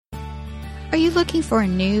Are you looking for a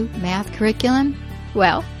new math curriculum?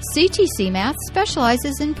 Well, CTC Math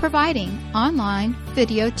specializes in providing online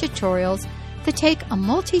video tutorials that take a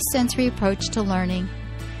multi-sensory approach to learning.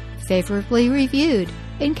 Favorably reviewed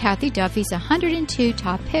in Kathy Duffy's 102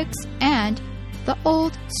 Top Picks and the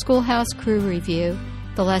Old Schoolhouse Crew Review,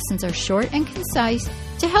 the lessons are short and concise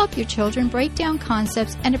to help your children break down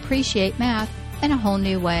concepts and appreciate math in a whole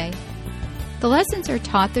new way. The lessons are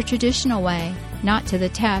taught the traditional way, not to the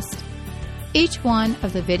test. Each one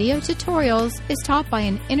of the video tutorials is taught by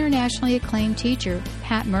an internationally acclaimed teacher,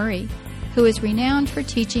 Pat Murray, who is renowned for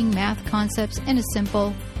teaching math concepts in a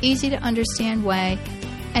simple, easy-to-understand way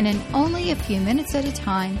and in only a few minutes at a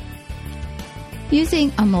time.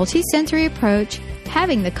 Using a multi-sensory approach,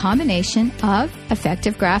 having the combination of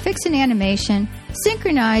effective graphics and animation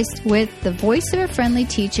synchronized with the voice of a friendly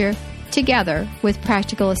teacher together with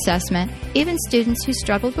practical assessment, even students who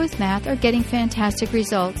struggled with math are getting fantastic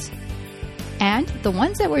results. And the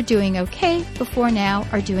ones that were doing okay before now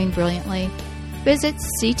are doing brilliantly. Visit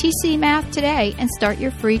CTC Math today and start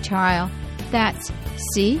your free trial. That's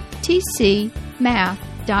ctcmath.com.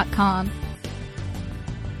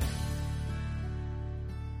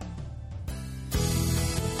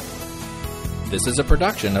 This is a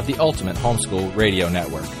production of the Ultimate Homeschool Radio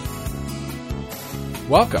Network.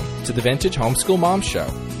 Welcome to the Vintage Homeschool Moms Show.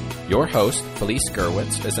 Your host, Felice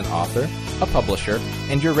Gerwitz, is an author, a publisher,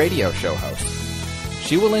 and your radio show host.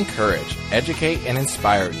 She will encourage, educate, and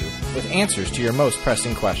inspire you with answers to your most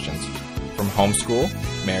pressing questions from homeschool,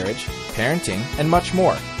 marriage, parenting, and much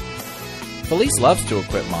more. Felice loves to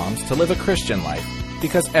equip moms to live a Christian life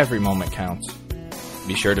because every moment counts.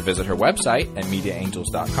 Be sure to visit her website at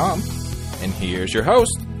MediaAngels.com. And here's your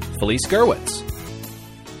host, Felice Gerwitz.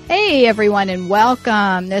 Hey everyone, and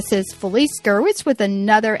welcome. This is Felice Gerwitz with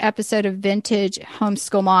another episode of Vintage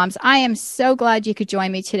Homeschool Moms. I am so glad you could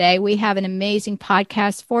join me today. We have an amazing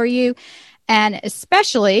podcast for you, and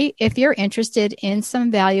especially if you're interested in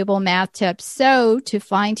some valuable math tips. So to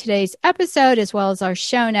find today's episode as well as our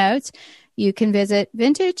show notes, you can visit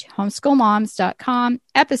vintagehomeschoolmoms.com,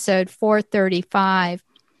 episode 435.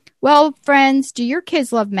 Well, friends, do your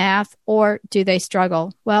kids love math or do they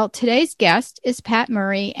struggle? Well, today's guest is Pat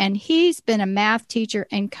Murray, and he's been a math teacher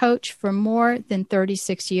and coach for more than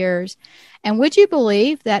 36 years. And would you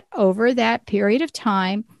believe that over that period of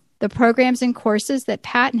time, the programs and courses that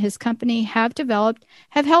Pat and his company have developed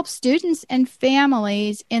have helped students and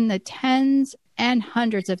families in the tens and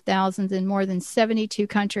hundreds of thousands in more than 72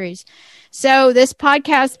 countries. So this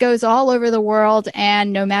podcast goes all over the world,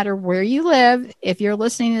 and no matter where you live, if you're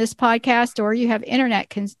listening to this podcast or you have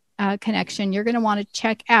internet connection, you're going to want to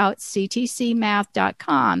check out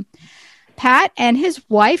ctcmath.com. Pat and his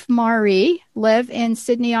wife, Marie, live in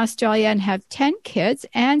Sydney, Australia, and have 10 kids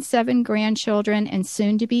and 7 grandchildren, and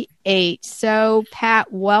soon to be 8. So,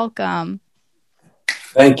 Pat, welcome.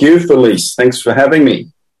 Thank you, Felice. Thanks for having me.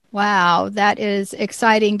 Wow, that is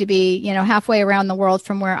exciting to be, halfway around the world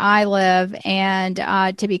from where I live, and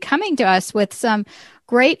to be coming to us with some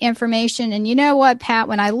great information. And you know what, Pat,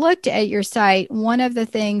 when I looked at your site, one of the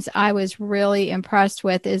things I was really impressed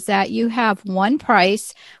with is that you have one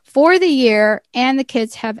price for the year and the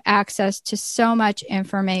kids have access to so much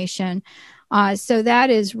information. So that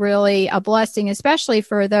is really a blessing, especially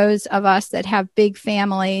for those of us that have big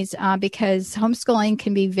families, because homeschooling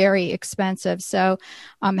can be very expensive. So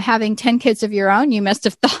having 10 kids of your own, you must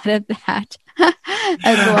have thought of that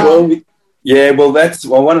as well. That's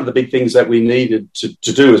one of the big things that we needed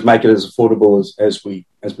to do is make it as affordable as we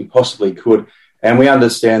possibly could. And we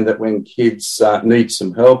understand that when kids need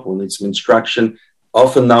some help or need some instruction,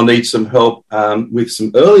 often they'll need some help with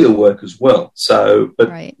some earlier work as well. So,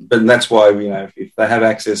 but that's why if they have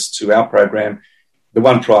access to our program, the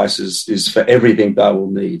one price is for everything they will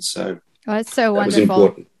need. So that's so wonderful. Was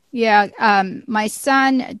important. Yeah, my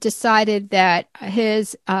son decided that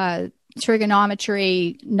his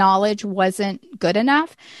trigonometry knowledge wasn't good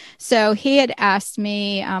enough. So he had asked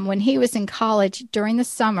me when he was in college during the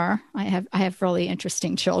summer, I have really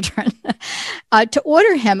interesting children, to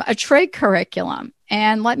order him a trig curriculum.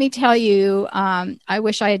 And let me tell you, I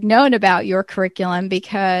wish I had known about your curriculum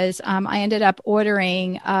because I ended up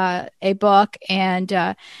ordering a book,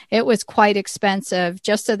 and it was quite expensive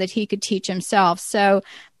just so that he could teach himself. So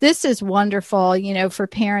this is wonderful, for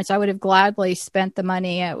parents. I would have gladly spent the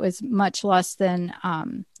money. It was much less than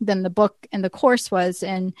the book and the course was.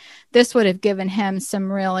 And this would have given him some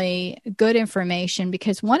really good information,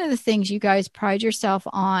 because one of the things you guys pride yourself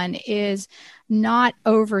on is not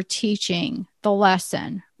over teaching the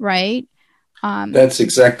lesson, right? That's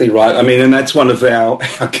exactly right. I mean, and that's one of our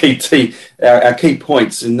key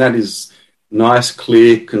points, and that is nice,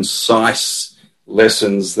 clear, concise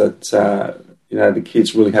lessons that the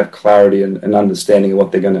kids really have clarity and understanding of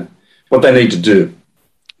what they need to do.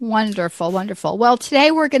 Wonderful, wonderful. Well, today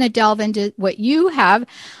we're going to delve into what you have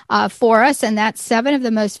for us, and that's 7 of the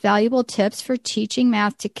most valuable tips for teaching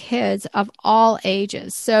math to kids of all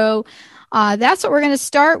ages. So that's what we're going to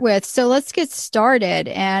start with. So let's get started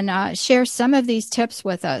and share some of these tips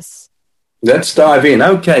with us. Let's dive in.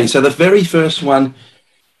 Okay, so the very first one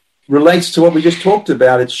relates to what we just talked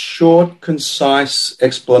about. It's short, concise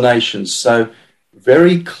explanations. So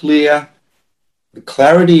very clear. The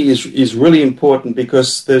clarity is really important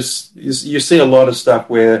because you see a lot of stuff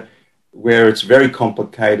where it's very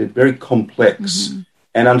complicated, very complex. Mm-hmm.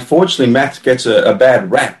 And unfortunately, math gets a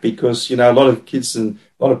bad rap because, a lot of kids and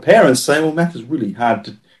a lot of parents say, well, math is really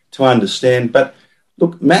hard to understand. But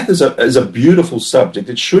look, math is a beautiful subject.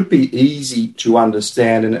 It should be easy to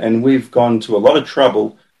understand. And we've gone to a lot of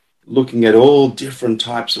trouble looking at all different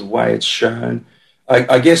types of way it's shown.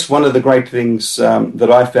 I guess one of the great things that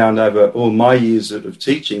I found over all my years of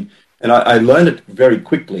teaching, and I learned it very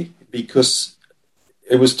quickly because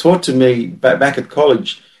it was taught to me back at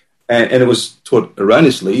college, and it was taught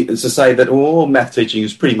erroneously, is to say that all math teaching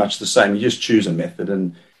is pretty much the same. You just choose a method,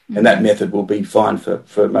 and that method will be fine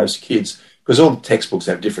for most kids because all the textbooks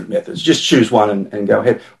have different methods. Just choose one and go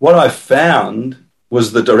ahead. What I found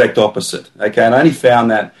was the direct opposite, okay? And I only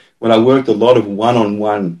found that when I worked a lot of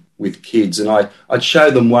one-on-one with kids, and I'd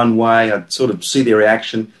show them one way, I'd sort of see their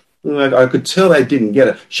reaction. I could tell they didn't get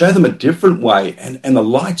it. Show them a different way, and the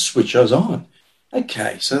light switch was on.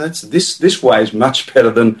 Okay, so that's this way is much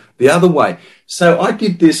better than the other way. So I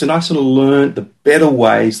did this, and I sort of learned the better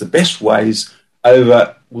ways, the best ways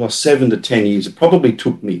over 7 to 10 years. It probably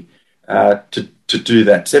took me to do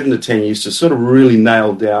that, 7 to 10 years to sort of really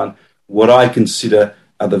nail down what I consider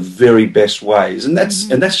are the very best ways, and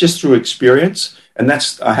that's just through experience. And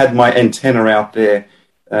I had my antenna out there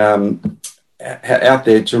to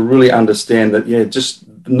really understand that, just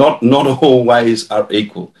not all ways are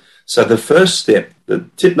equal. So the first step, the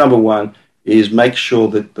tip number 1, is make sure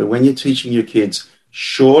that when you're teaching your kids,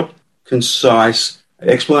 short, concise,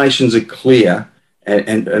 explanations are clear,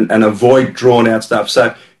 and avoid drawn out stuff.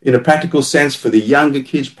 So in a practical sense, for the younger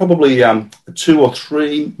kids, probably a 2 or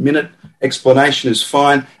 3 minute explanation is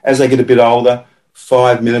fine. As they get a bit older,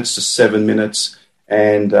 5 minutes to 7 minutes.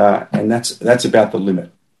 And that's about the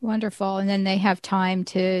limit. Wonderful. And then they have time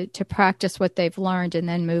to practice what they've learned and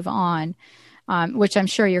then move on, which I'm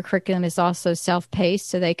sure your curriculum is also self-paced,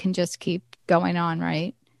 so they can just keep going on,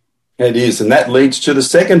 right? It is. And that leads to the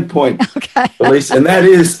second point, okay. Elise, and that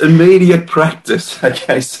is immediate practice.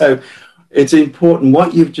 Okay, so it's important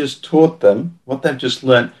what you've just taught them, what they've just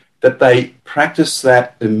learned, that they practice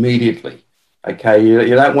that immediately. Okay,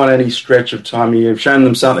 you don't want any stretch of time. You've shown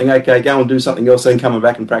them something, okay, go and do something else, then come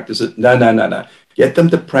back and practice it. No. Get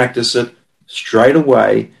them to practice it straight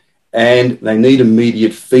away, and they need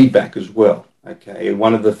immediate feedback as well. Okay,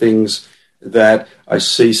 one of the things that I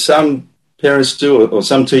see some parents do or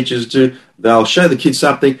some teachers do, they'll show the kids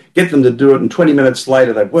something, get them to do it, and 20 minutes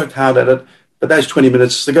later they've worked hard at it, but those 20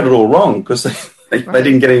 minutes, they got it all wrong because they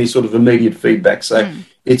didn't get any sort of immediate feedback. So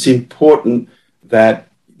it's important that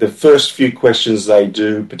the first few questions they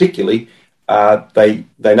do, particularly, they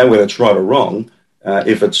know whether it's right or wrong.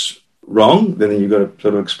 If it's wrong, then you've got to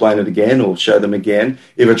sort of explain it again or show them again.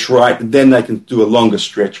 If it's right, then they can do a longer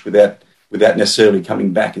stretch without necessarily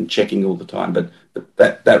coming back and checking all the time. But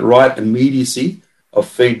that right immediacy of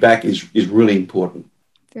feedback is really important.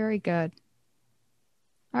 Very good.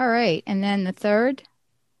 All right. And then the third?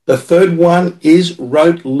 The third one is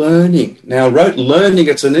rote learning. Now, rote learning,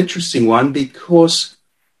 it's an interesting one because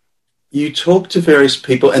you talk to various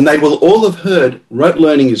people and they will all have heard rote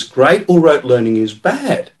learning is great or rote learning is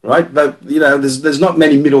bad, right? But, there's not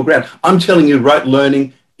many middle ground. I'm telling you, rote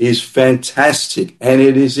learning is fantastic and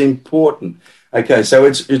it is important. Okay, so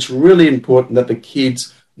it's really important that the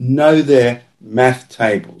kids know their math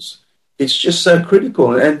tables. It's just so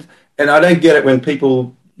critical. And I don't get it when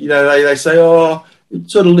people, they say, oh, it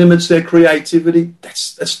sort of limits their creativity.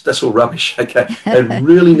 That's all rubbish, okay? They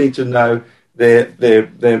really need to know their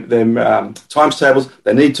times tables.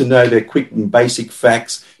 They need to know their quick and basic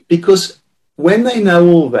facts, because when they know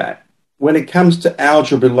all that, when it comes to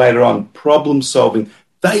algebra later on, problem solving,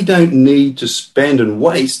 they don't need to spend and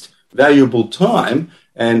waste valuable time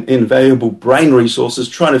and invaluable brain resources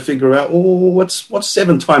trying to figure out, what's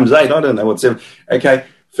 7 times 8? I don't know what's 7. Okay,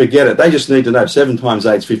 forget it. They just need to know 7 times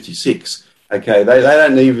 8 is 56. Okay, they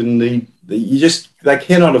don't even need, they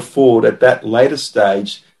cannot afford at that later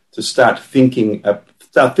stage to start thinking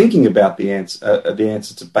about the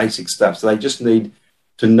answer to basic stuff. So they just need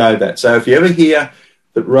to know that. So if you ever hear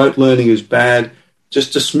that rote learning is bad,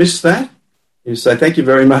 just dismiss that. You say, thank you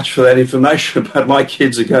very much for that information, but my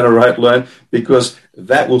kids are going to rote learn, because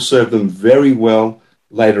that will serve them very well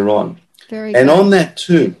later on. Very and good. On that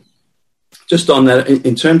too, just on that,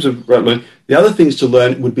 in terms of rote learning, the other things to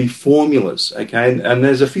learn would be formulas, okay? And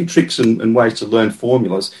there's a few tricks and ways to learn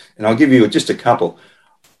formulas, and I'll give you just a couple.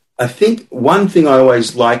 I think one thing I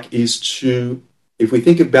always like is to, if we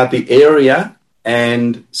think about the area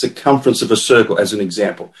and circumference of a circle as an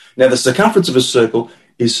example. Now, the circumference of a circle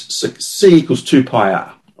is C equals 2 pi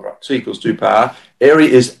r. All right, C equals 2 pi r. Area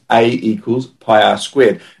is A equals pi r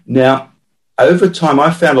squared. Now, over time,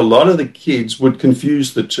 I found a lot of the kids would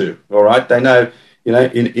confuse the two. All right, they know, in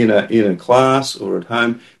a class or at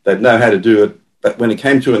home, they'd know how to do it. But when it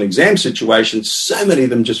came to an exam situation, so many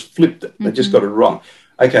of them just flipped it. They just got it wrong.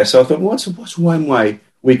 Okay, so I thought, well, what's one way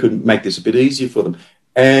we could make this a bit easier for them?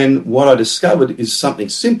 And what I discovered is something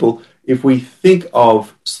simple. If we think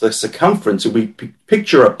of the circumference, if we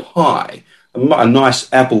picture a pie, a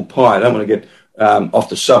nice apple pie, I don't want to get off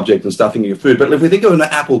the subject and stuffing your food, but if we think of an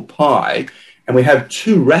apple pie and we have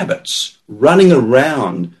two rabbits running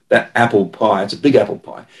around that apple pie, it's a big apple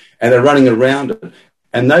pie, and they're running around it,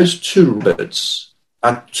 and those two rabbits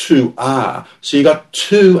are 2r. So you got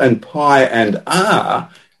 2 and pi and r,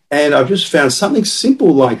 and I've just found something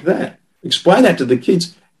simple like that. Explain that to the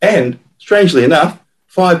kids, and strangely enough,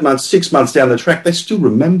 5 months, 6 months down the track, they still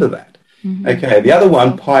remember that. Mm-hmm. Okay, the other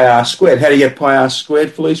one, pi r squared. How do you get pi r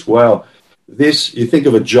squared, Felice? Well, you think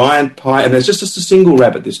of a giant pie, and there's just a single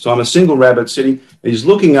rabbit this time, a single rabbit sitting, and he's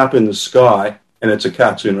looking up in the sky, and it's a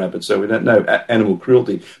cartoon rabbit, so we don't know animal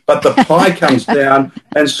cruelty. But the pie comes down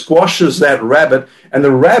and squashes that rabbit, and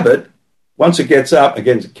the rabbit, once it gets up,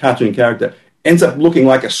 again, it's a cartoon character, ends up looking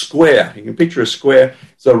like a square. You can picture a square.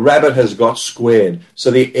 So the rabbit has got squared.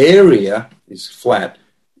 So the area is flat,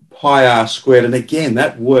 pi r squared, and again,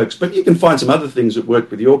 that works. But you can find some other things that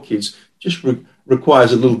work with your kids. Just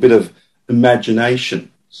requires a little bit of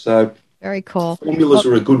imagination. So very cool. Formulas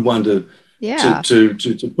are a good one to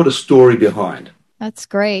put a story behind. That's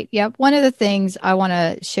great. Yep. One of the things I want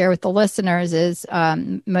to share with the listeners is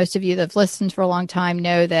most of you that have listened for a long time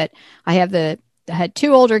know that I had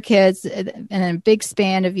 2 older kids in a big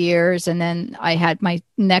span of years, and then I had my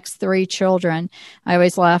next 3 children. I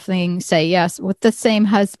always laughing say yes, with the same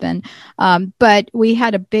husband. But we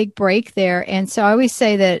had a big break there. And so I always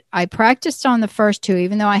say that I practiced on the first 2,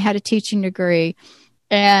 even though I had a teaching degree,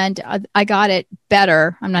 and I got it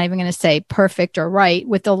better. I'm not even going to say perfect or right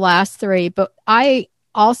with the last 3, but I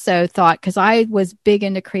also thought, because I was big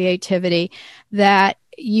into creativity, that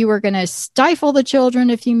you were going to stifle the children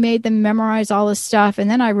if you made them memorize all this stuff.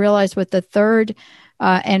 And then I realized with the 3rd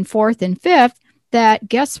and 4th and 5th that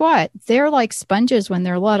guess what? They're like sponges when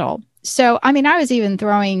they're little. So, I mean, I was even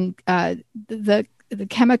throwing the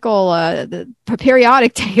chemical, the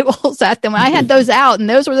periodic tables at them. I had those out, and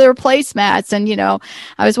those were their placemats. And,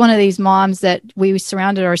 I was one of these moms that we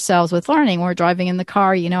surrounded ourselves with learning. We're driving in the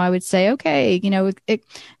car, I would say, okay,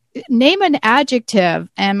 name an adjective.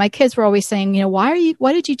 And my kids were always saying, why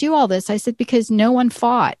did you do all this? I said, because no one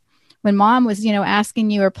fought. When mom was, asking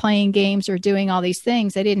you or playing games or doing all these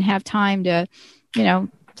things, they didn't have time to,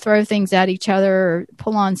 throw things at each other or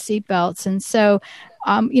pull on seatbelts. And so,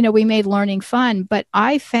 we made learning fun, but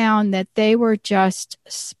I found that they were just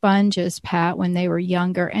sponges, Pat, when they were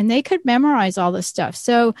younger, and they could memorize all this stuff.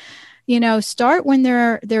 So, start when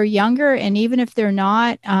they're younger. And even if they're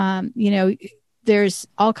not, there's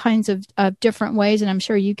all kinds of different ways. And I'm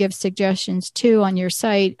sure you give suggestions too on your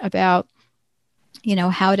site about,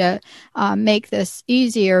 how to make this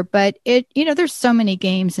easier. But there's so many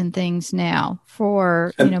games and things now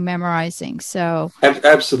for, memorizing. So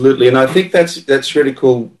absolutely. And I think that's really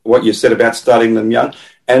cool what you said about starting them young.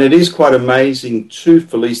 And it is quite amazing too,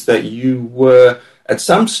 Felice, that you were at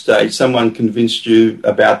some stage, someone convinced you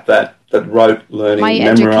about that rote learning,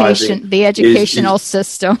 memorizing. The educational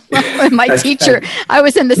system. My teacher, I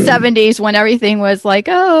was in the 70s when everything was like,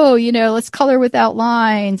 let's color without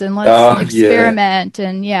lines and let's experiment.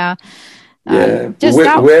 Yeah. And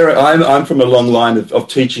I'm from a long line of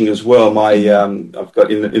teaching as well. I've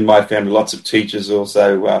got in my family lots of teachers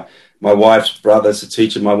also. My wife's brother's a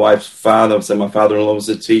teacher. My wife's father, so my father-in-law was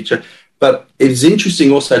a teacher. But it's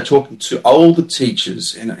interesting also talking to older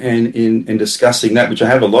teachers and discussing that, which I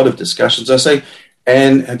have a lot of discussions. I say,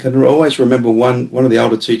 and I can always remember one of the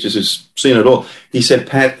older teachers who's seen it all. He said,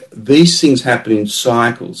 Pat, these things happen in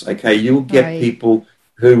cycles. Okay, you'll get people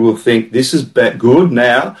who will think this is good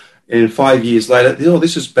now, and 5 years later,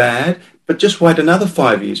 this is bad. but just wait another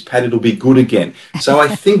 5 years, Pat, it'll be good again. So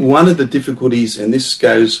I think one of the difficulties, and this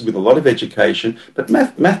goes with a lot of education, but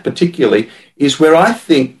math particularly, is where I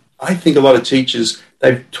think a lot of teachers,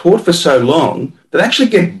 they've taught for so long that actually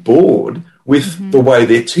get bored with the way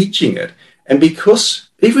they're teaching it. And because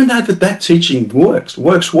even though that teaching works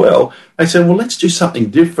well, they say, well, let's do something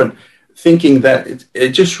different, thinking that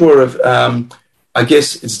it just sort of, I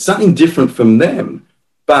guess it's something different from them.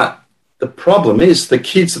 But the problem is the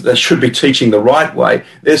kids that they should be teaching the right way,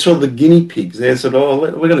 they're sort of the guinea pigs. They're sort of,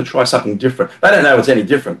 we're going to try something different. They don't know it's any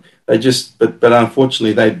different. They just, but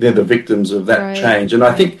unfortunately, they're the victims of that change. And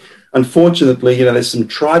I think, unfortunately, there's some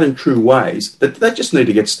tried and true ways that they just need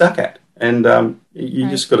to get stuck at. And you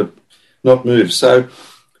just got to not move. So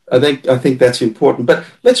I think that's important. But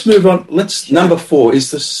let's move on. Number 4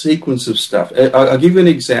 is the sequence of stuff. I'll give you an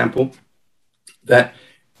example that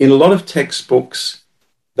in a lot of textbooks,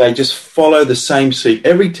 they just follow the same sequence.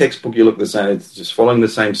 Every textbook you look the same, it's just following the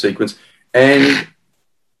same sequence. And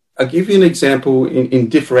I'll give you an example in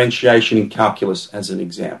differentiation in calculus as an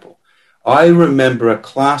example. I remember a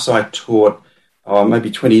class I taught maybe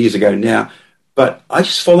 20 years ago now, but I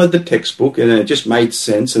just followed the textbook and it just made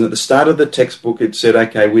sense. And at the start of the textbook, it said,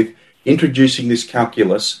 okay, with introducing this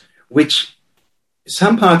calculus, which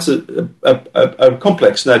some parts are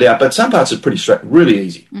complex, no doubt, but some parts are pretty straight, really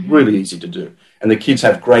easy to do. And the kids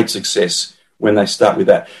have great success when they start with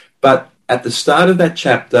that. But at the start of that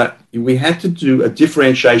chapter, we had to do a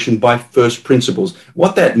differentiation by first principles.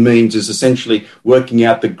 What that means is essentially working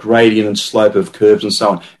out the gradient and slope of curves and so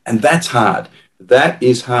on. And that's hard. That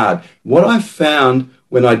is hard. What I found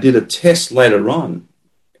when I did a test later on,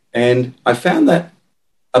 and I found that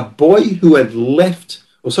a boy who had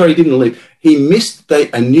he didn't leave. He missed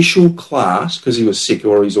the initial class because he was sick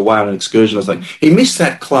or he's away on an excursion or something. He missed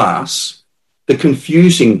that class, the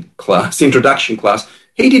confusing class, the introduction class.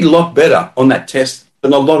 He did a lot better on that test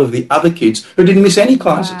than a lot of the other kids who didn't miss any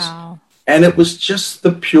classes. Wow. And it was just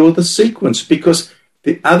the sequence, because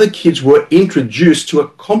the other kids were introduced to a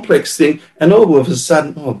complex thing, and all of a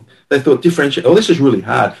sudden, they thought differentiate. Oh, this is really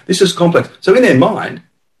hard. This is complex. So in their mind,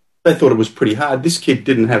 they thought it was pretty hard. This kid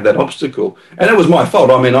didn't have that obstacle. And it was my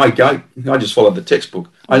fault. I mean, I just followed the textbook.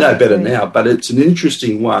 I know better now, but it's an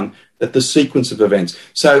interesting one, that the sequence of events.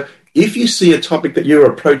 So if you see a topic that you're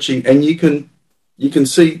approaching and you can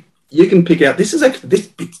pick out, this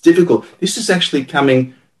it's difficult. This is actually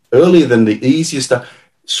coming earlier than the easiest stuff.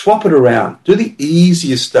 Swap it around. Do the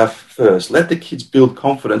easiest stuff first. Let the kids build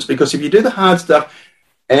confidence, because if you do the hard stuff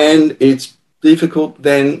and it's difficult,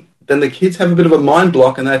 then the kids have a bit of a mind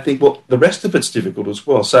block and they think, well, the rest of it's difficult as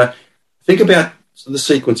well. So think about the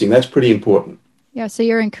sequencing. That's pretty important. Yeah, so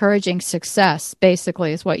you're encouraging success,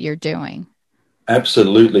 basically, is what you're doing.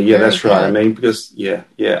 Absolutely. Yeah, that's right. I mean, because,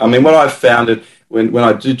 I mean, what I've found it when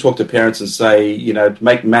I do talk to parents and say,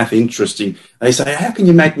 make math interesting, they say, how can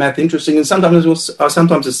you make math interesting? And sometimes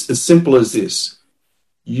it's as simple as this.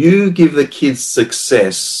 You give the kids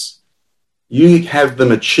success. You have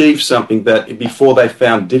them achieve something that before they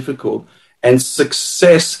found difficult. And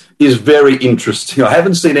success is very interesting. I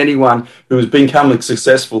haven't seen anyone who has become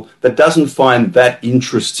successful that doesn't find that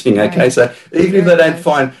interesting. Okay, right. So even if they don't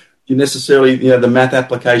find necessarily, the math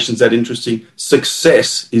applications that interesting,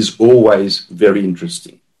 success is always very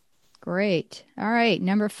interesting. Great. All right.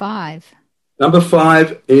 Number 5. Number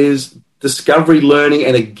 5 is discovery learning,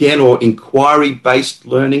 and again, or inquiry-based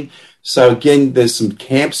learning. So again, there's some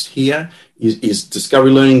camps here. Is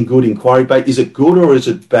discovery learning good? Inquiry-based? Is it good or is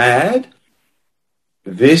it bad?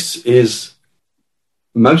 This is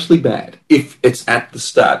mostly bad if it's at the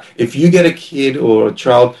start. If you get a kid or a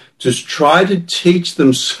child to try to teach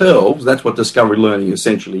themselves, that's what discovery learning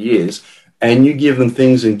essentially is, and you give them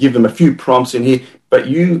things and give them a few prompts in here, but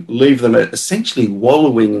you leave them essentially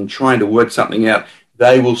wallowing and trying to work something out,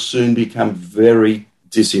 they will soon become very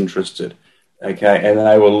disinterested, okay? And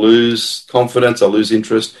they will lose confidence, they'll lose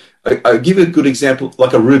interest. I'll give you a good example,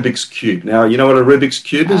 like a Rubik's Cube. Now, you know what a Rubik's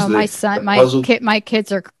Cube is? My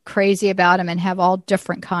kids are crazy about them and have all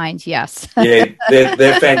different kinds, yes. Yeah,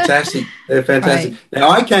 they're fantastic. They're fantastic. Right.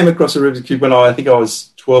 Now, I came across a Rubik's Cube when I think I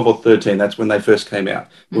was 12 or 13. That's when they first came out.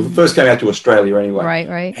 Well, they first came out to Australia anyway.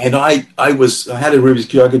 Right. And I had a Rubik's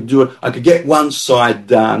Cube. I could do it. I could get one side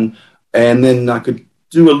done, and then I could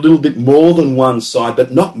do a little bit more than one side,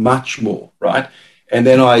 but not much more, right? And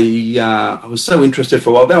then I was so interested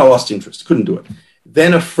for a while. Then I lost interest. Couldn't do it.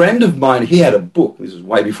 Then a friend of mine, he had a book. This was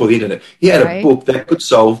way before the internet. He had a book that could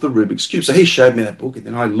solve the Rubik's Cube. So he showed me that book, and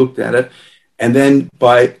then I looked at it. And then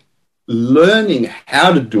by learning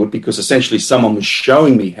how to do it, because essentially someone was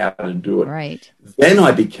showing me how to do it, then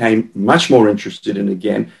I became much more interested in it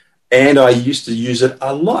again. And I used to use it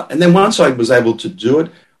a lot. And then once I was able to do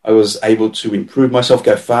it, I was able to improve myself,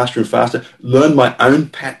 go faster and faster, learn my own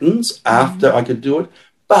patterns after I could do it.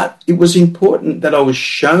 But it was important that I was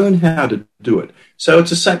shown how to do it. So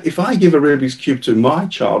it's the same. If I give a Rubik's Cube to my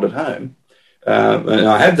child at home, and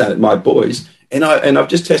I have done it, my boys, and I've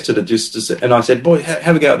just tested it, and I said, boy,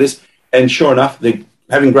 have a go at this. And sure enough, they're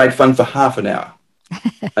having great fun for half an hour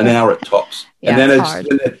at tops. Yeah, and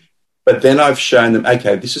hard. But then I've shown them,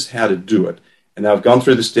 okay, this is how to do it. And I've gone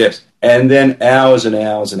through the steps, and then hours and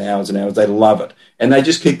hours and hours and hours, they love it. And they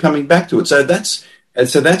just keep coming back to it. So that's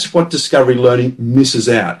what discovery learning misses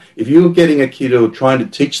out. If you're getting a kid or trying to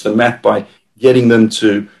teach them math by getting them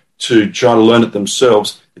to try to learn it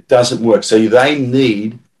themselves, it doesn't work. So they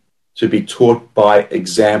need to be taught by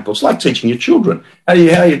examples, like teaching your children. How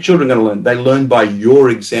are your children going to learn? They learn by your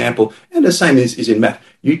example. And the same is in math.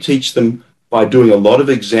 You teach them by doing a lot of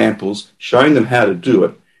examples, showing them how to do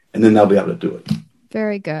it, and then they'll be able to do it.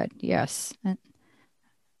 Very good. Yes.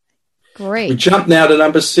 Great. We jump now to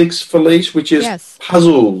number 6, Felice, which is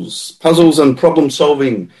puzzles and problem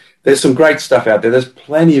solving. There's some great stuff out there. There's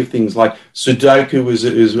plenty of things like Sudoku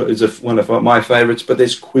is one of my favorites, but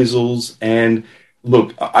there's Quizzles. And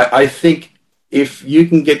look, I think if you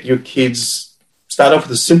can get your kids, start off with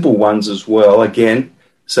the simple ones as well, again,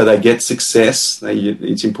 so they get success.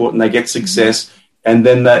 It's important they get success, and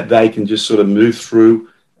then they can just sort of move through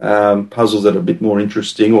puzzles that are a bit more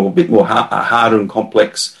interesting or a bit more harder and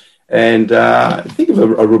complex. And think of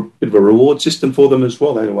a bit of a reward system for them as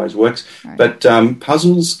well. That always works. Right. But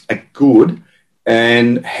puzzles are good,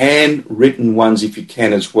 and handwritten ones if you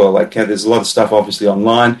can as well. There's a lot of stuff obviously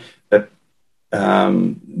online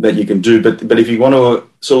that you can do. But if you want to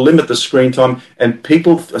sort of limit the screen time, and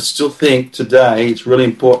people still think today it's really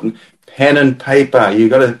important, pen and paper.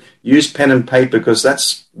 You've got to use pen and paper because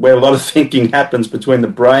that's where a lot of thinking happens between the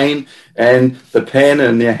brain and the pen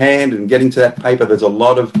and your hand and getting to that paper. There's a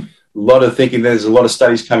lot of thinking. There's a lot of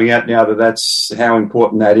studies coming out now that's how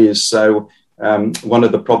important that is. So one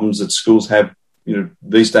of the problems that schools have,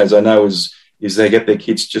 these days I know is they get their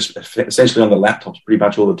kids just essentially on the laptops pretty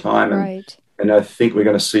much all the time. Right. And I think we're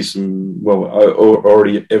going to see some,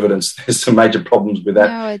 already evidence there's some major problems with that.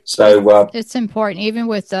 No, it's important. Even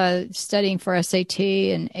with studying for SAT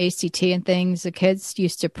and ACT and things, the kids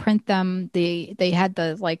used to print them. They had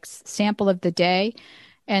the sample of the day.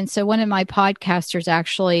 And so one of my podcasters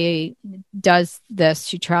actually does this.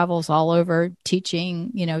 She travels all over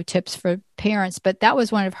teaching, tips for parents. But that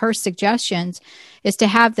was one of her suggestions, is to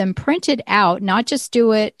have them printed out, not just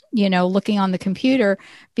do it, looking on the computer,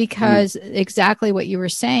 because exactly what you were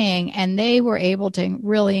saying. And they were able to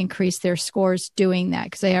really increase their scores doing that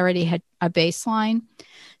because they already had a baseline.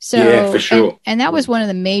 So, yeah, for sure. And that was one of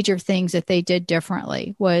the major things that they did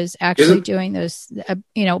differently, was actually doing those,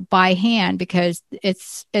 by hand, because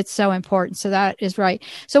it's so important. So that is right.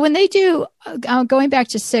 So when they do, going back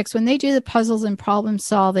to 6, when they do the puzzles and problem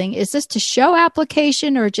solving, is this to show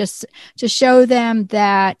application or just to show them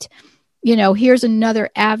that, here's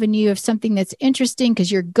another avenue of something that's interesting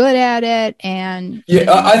because you're good at it? And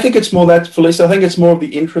I think it's more that, Felice. I think it's more of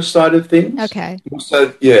the interest side of things. Okay.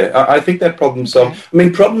 So I think that problem solving. I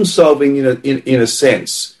mean, problem solving in a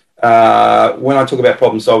sense. When I talk about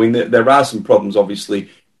problem solving, there are some problems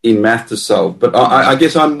obviously in math to solve, but I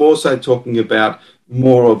guess I'm more so talking about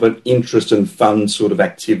more of an interest and fun sort of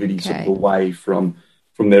activity, sort of away from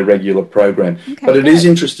their regular program. Okay, but it is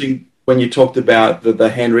interesting. When you talked about the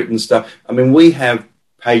handwritten stuff, I mean, we have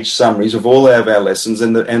page summaries of all of our lessons,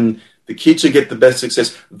 and the kids who get the best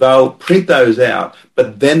success, they'll print those out,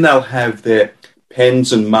 but then they'll have their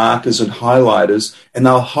pens and markers and highlighters, and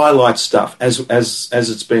they'll highlight stuff as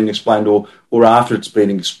it's being explained or after it's been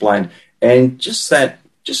explained. And just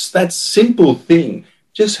that simple thing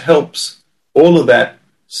just helps all of that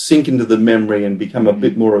sink into the memory and become a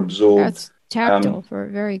bit more absorbed. That's tactile for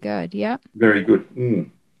very good. Yeah. Very good.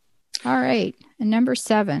 All right. And number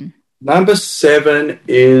 7. Number 7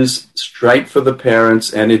 is straight for the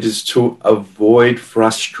parents, and it is to avoid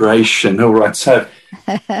frustration. All right. So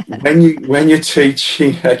when you're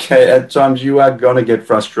teaching, at times you are going to get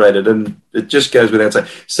frustrated, and it just goes without saying.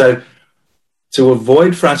 So to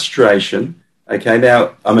avoid frustration,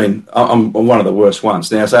 now, I mean, I'm one of the worst ones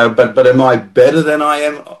now. So, but am I better than I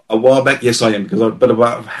am a while back? Yes, I am, because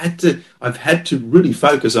I've had to really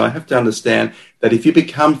focus. I have to understand that if you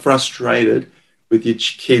become frustrated with your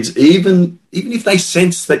kids, even if they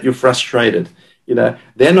sense that you're frustrated,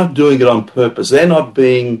 they're not doing it on purpose. They're not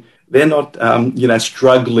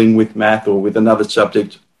struggling with math or with another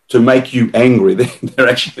subject to make you angry. They're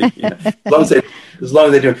actually, as long as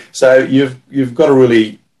they're doing. So you've got to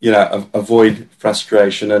really avoid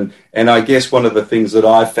frustration. And I guess one of the things that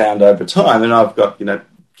I've found over time, and I've got,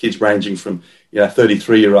 kids ranging from,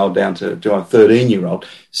 33-year-old down to a 13-year-old.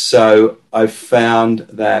 So I've found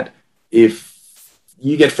that if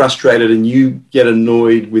you get frustrated and you get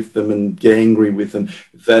annoyed with them and get angry with them,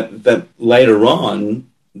 that later on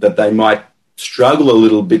that they might struggle a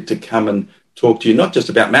little bit to come and talk to you, not just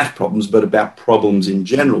about math problems, but about problems in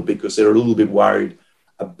general, because they're a little bit worried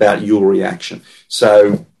about your reaction.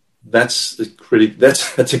 So that's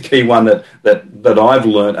a key one that I've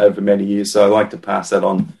learned over many years. So I like to pass that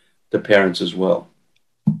on to parents as well.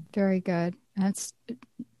 Very good. That's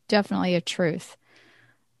definitely a truth.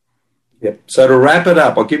 Yep. So to wrap it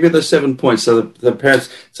up, I'll give you the 7 points. So the parents.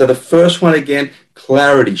 So the first one again,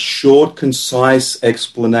 clarity, short, concise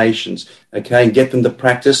explanations. Okay, and get them to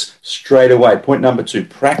practice straight away. Point number 2,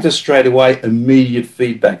 practice straight away, immediate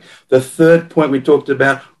feedback. The third point we talked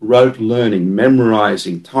about, rote learning,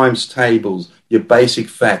 memorizing, times tables, your basic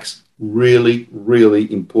facts. Really,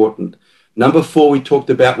 really important. Number 4 we talked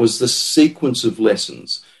about was the sequence of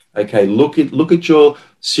lessons. Okay, look at your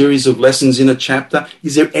series of lessons in a chapter.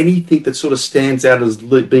 Is there anything that sort of stands out as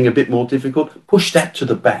being a bit more difficult? Push that to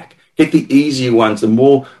the back. Get the easier ones, the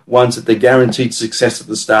more ones that they're guaranteed success at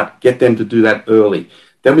the start. Get them to do that early.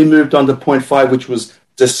 Then we moved on to point 5, which was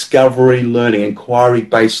discovery learning,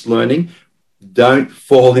 inquiry-based learning. Don't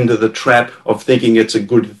fall into the trap of thinking it's a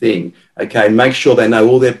good thing. Okay, make sure they know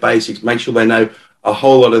all their basics. Make sure they know a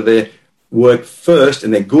whole lot of their work first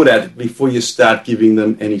and they're good at it before you start giving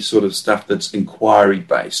them any sort of stuff that's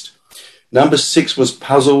inquiry-based. Number 6 was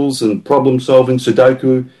puzzles and problem-solving,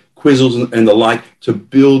 Sudoku, quizzes and the like to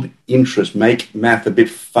build interest, make math a bit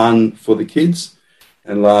fun for the kids.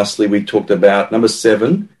 And lastly, we talked about number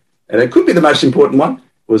 7, and it could be the most important one,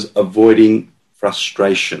 was avoiding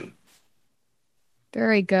frustration.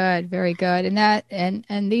 Very good, very good.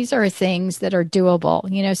 And these are things that are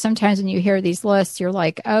doable. Sometimes when you hear these lists, you're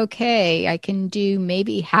like, okay, I can do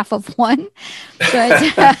maybe half of one.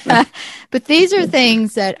 But but these are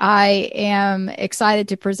things that I am excited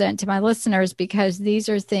to present to my listeners, because these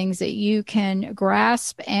are things that you can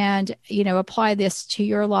grasp and, apply this to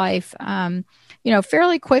your life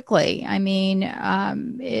fairly quickly. I mean,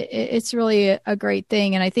 it's really a great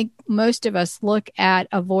thing. And I think most of us look at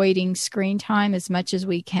avoiding screen time as much as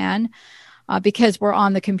we can because we're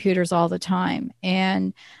on the computers all the time.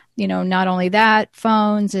 And, not only that,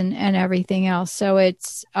 phones and everything else. So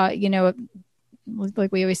it's,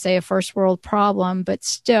 like we always say, a first world problem, but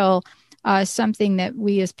still something that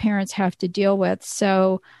we as parents have to deal with.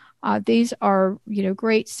 So these are,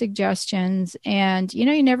 great suggestions. And,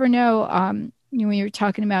 you never know, when you're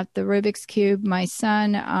talking about the Rubik's Cube, my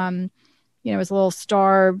son, was a little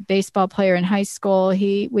star baseball player in high school.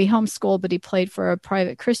 We homeschooled, but he played for a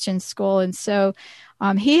private Christian school. And so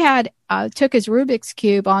he took his Rubik's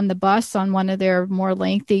Cube on the bus on one of their more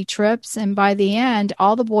lengthy trips. And by the end,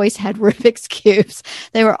 all the boys had Rubik's Cubes.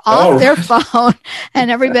 They were off their phone, and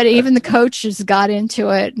everybody, even the coaches, got into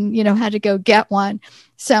it and, had to go get one.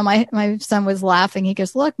 So my son was laughing. He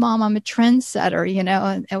goes, "Look, Mom, I'm a trendsetter."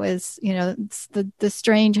 And it was, it's the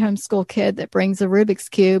strange homeschool kid that brings a Rubik's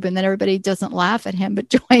Cube, and then everybody doesn't laugh at him, but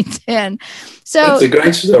joins in. So it's a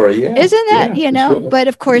great story, yeah. Isn't it? Yeah, sure. But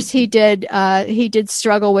of course he did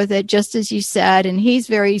struggle with it, just as you said, and he's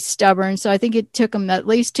very stubborn. So I think it took him at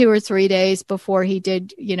least 2 or 3 days before he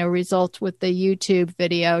did, result with the YouTube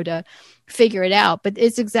video to figure it out. But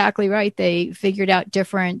it's exactly right. They figured out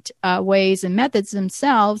different ways and methods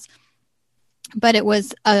themselves, but it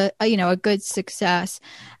was a good success.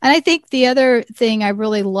 And I think the other thing I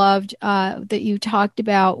really loved that you talked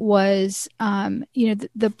about was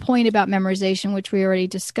the point about memorization, which we already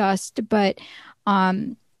discussed, but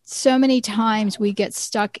so many times we get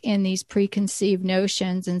stuck in these preconceived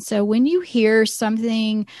notions. And so when you hear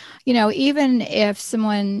something, even if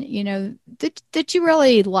someone, that you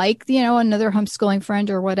really like, another homeschooling friend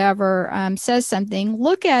or whatever says something,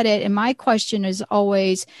 look at it. And my question is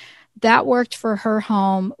always, that worked for her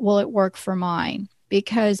home. Will it work for mine?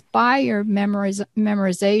 Because by your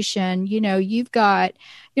memorization, you're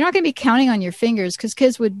not going to be counting on your fingers, because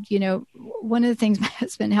kids would, one of the things my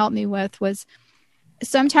husband helped me with was,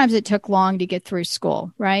 sometimes it took long to get through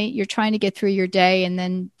school, right? You're trying to get through your day, and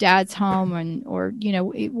then dad's home or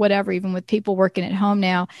whatever, even with people working at home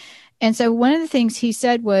now. And so one of the things he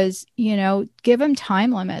said was, give them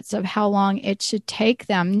time limits of how long it should take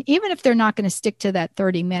them. Even if they're not going to stick to that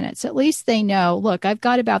 30 minutes, at least they know, look, I've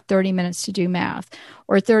got about 30 minutes to do math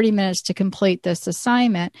or 30 minutes to complete this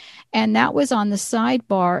assignment. And that was on the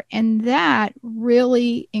sidebar. And that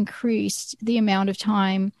really increased the amount of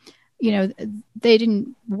time they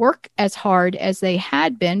didn't work as hard as they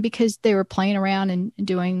had been because they were playing around and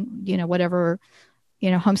doing, whatever,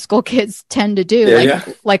 homeschool kids tend to do,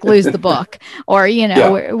 like lose the book or,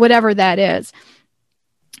 whatever that is.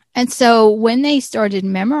 And so when they started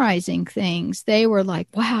memorizing things, they were like,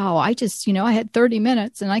 wow, I just, I had 30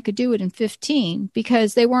 minutes and I could do it in 15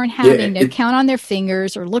 because they weren't having to count on their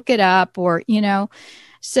fingers or look it up or,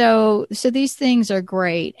 So these things are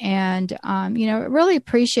great. And, really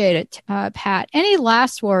appreciate it, Pat. Any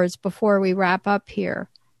last words before we wrap up here?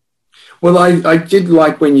 Well, I did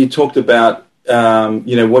like when you talked about,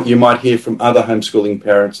 what you might hear from other homeschooling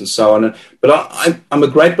parents and so on. But I'm a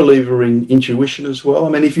great believer in intuition as well. I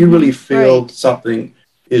mean, if you really feel something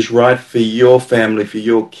is right for your family, for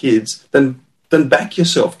your kids, then back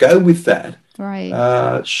yourself. Go with that.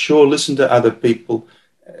 Right. Sure, listen to other people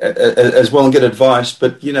as well and get advice.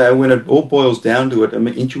 But, when it all boils down to it, I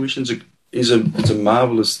mean, intuition is a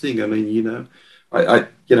marvelous thing. I mean,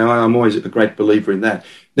 I'm always a great believer in that.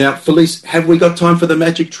 Now, Felice, have we got time for the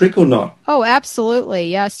magic trick or not? Oh, absolutely.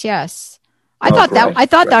 Yes. I thought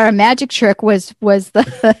that our magic trick was the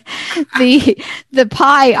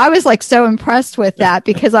pie. I was like so impressed with that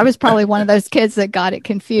because I was probably one of those kids that got it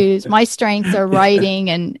confused. My strengths are writing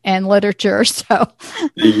and literature. So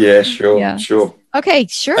yeah, sure. Okay,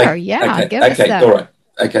 sure. Give us that. All right.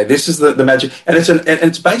 Okay, this is the magic, and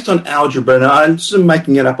it's based on algebra. And I'm just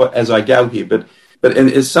making it up as I go here, but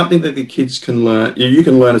it's something that the kids can learn. You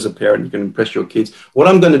can learn as a parent. You can impress your kids. What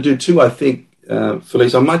I'm going to do too, I think,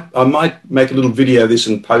 Felice, I might make a little video of this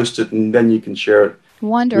and post it, and then you can share it.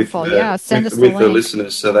 Wonderful. Send us the with link. The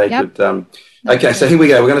listeners so they could. Okay, so here we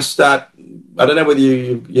go. We're going to start. I don't know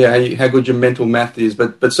whether how good your mental math is,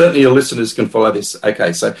 but certainly your listeners can follow this.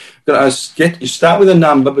 Okay, so you start with a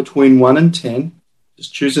number between 1 and 10.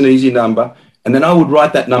 Just choose an easy number, and then I would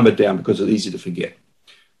write that number down because it's easy to forget.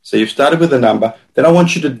 So you've started with a number. Then I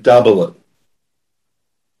want you to double it.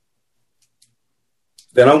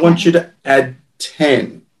 Then I want you to add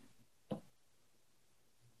 10.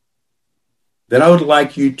 Then I would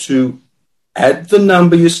like you to add the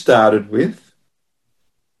number you started with.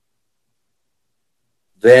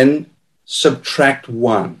 Then subtract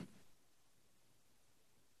 1.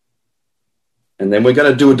 And then we're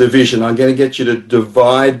going to do a division. I'm going to get you to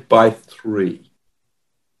divide by 3.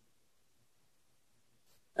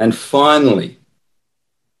 And finally,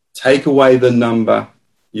 take away the number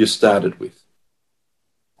you started with.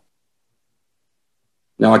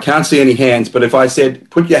 Now, I can't see any hands, but if I said,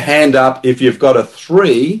 put your hand up if you've got a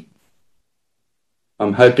 3,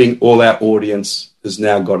 I'm hoping all our audience has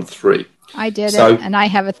now got a 3. I did it, and I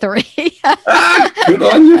have a 3. Good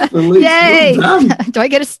on you, Felice. Yay! Do I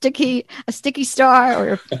get a sticky star?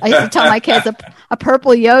 Or I used to tell my kids a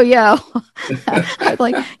purple yo-yo. I was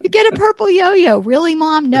like, you get a purple yo-yo. Really,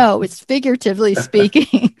 Mom? No, it's figuratively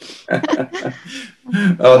speaking.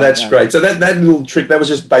 Oh, that's great. So that little trick, that was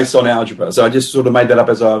just based on algebra. So I just sort of made that up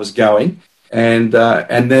as I was going. And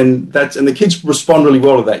then the kids respond really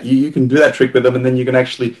well to that. You can do that trick with them, and then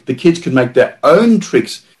the kids can make their own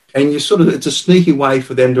tricks. And it's a sneaky way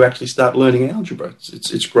for them to actually start learning algebra.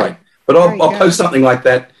 It's great. But I'll post something like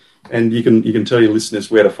that, and you can tell your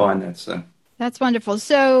listeners where to find that. So that's wonderful.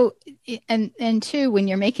 So, and two, when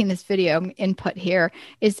you're making this video, input here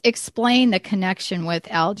is explain the connection with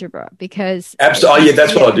algebra because absolutely. Oh yeah,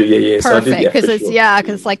 that's what I do. Yeah. Perfect. Because because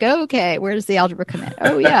it's like, okay, where does the algebra come in?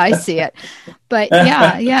 Oh yeah, I see it. But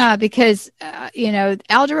because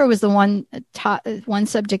algebra was the one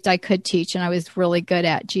subject I could teach and I was really good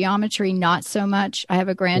at. Geometry, not so much. I have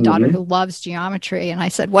a granddaughter who loves geometry, and I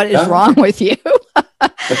said, "What is wrong with you?"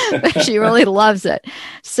 But she really loves it.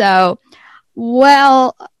 So,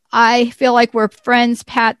 well, I feel like we're friends,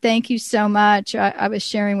 Pat. Thank you so much. I was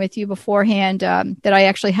sharing with you beforehand that I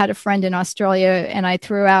actually had a friend in Australia, and I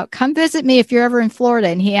threw out, come visit me if you're ever in Florida.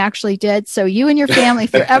 And he actually did. So you and your family,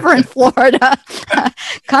 if you're ever in Florida,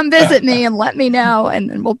 come visit me and let me know.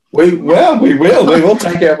 And we will. We will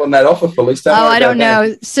take you up on that offer, Felice. I don't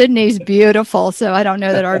know. Sydney's beautiful. So I don't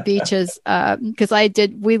know that our beaches, because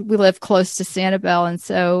we live close to Sanibel. And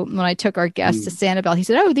so when I took our guests to Sanibel, he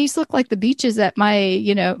said, oh, these look like the beaches at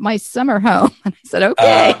my summer home. And I said,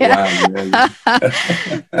 okay.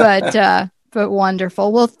 But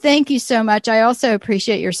wonderful. Well, thank you so much. I also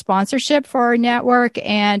appreciate your sponsorship for our network,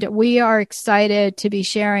 and we are excited to be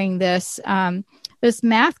sharing this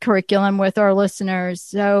math curriculum with our listeners.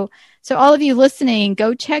 So all of you listening,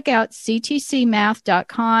 go check out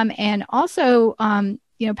ctcmath.com, and also,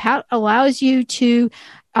 Pat allows you to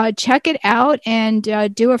check it out and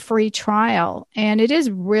do a free trial. And it is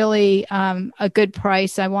really a good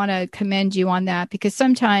price. I want to commend you on that, because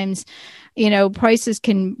sometimes prices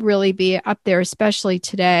can really be up there, especially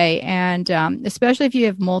today. And especially if you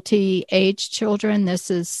have multi-age children,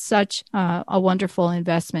 this is such a wonderful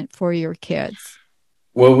investment for your kids.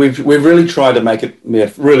 Well, we've really tried to make it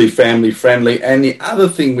really family friendly. And the other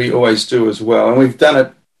thing we always do as well, and we've done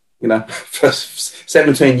it, for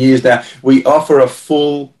 17 years now, we offer a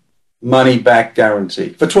full money back guarantee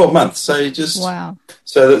for 12 months. So wow.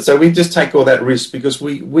 So we just take all that risk because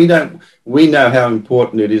we know how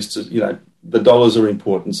important it is to, the dollars are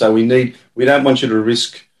important. So we don't want you to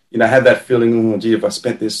risk, have that feeling, oh gee, if I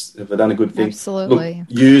spent this, if I done a good thing, absolutely.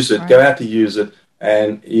 Look, use it, right. Go out to use it.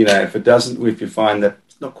 And, if you find that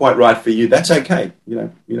it's not quite right for you, that's okay.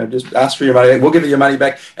 Just ask for your money. We'll give you your money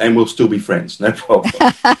back and we'll still be friends. No problem.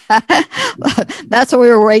 That's what we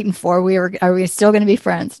were waiting for. Are we still going to be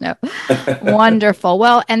friends? No. Wonderful.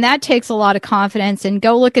 Well, and that takes a lot of confidence. And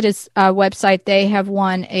go look at his website. They have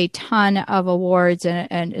won a ton of awards,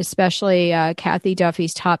 and especially Kathy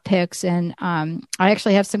Duffy's top picks. And I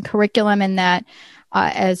actually have some curriculum in that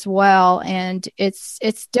as well, and it's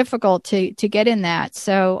difficult to get in that.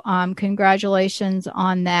 So congratulations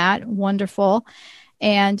on that. Wonderful.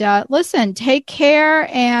 And listen, take care,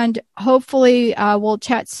 and hopefully we'll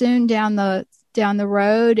chat soon down the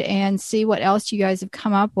road and see what else you guys have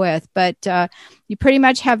come up with. But you pretty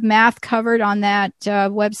much have math covered on that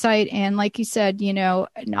website, and like you said,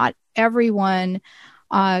 not everyone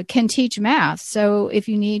can teach math. So if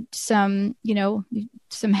you need some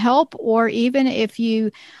help, or even if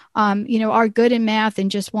you, are good in math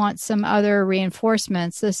and just want some other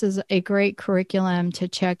reinforcements, this is a great curriculum to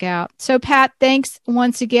check out. So Pat, thanks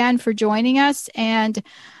once again for joining us, and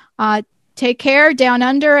take care down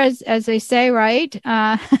under, as they say, right? Take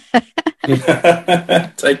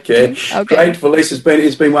care. Okay. Great, Felice.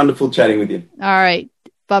 It's been wonderful chatting with you. All right.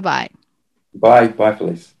 Bye-bye. Bye,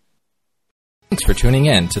 Felice. Thanks for tuning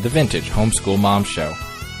in to the Vintage Homeschool Mom Show.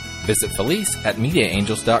 Visit Felice at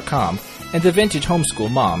MediaAngels.com and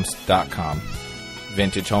TheVintageHomeschoolMoms.com.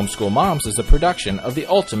 Vintage Homeschool Moms is a production of the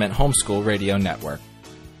Ultimate Homeschool Radio Network.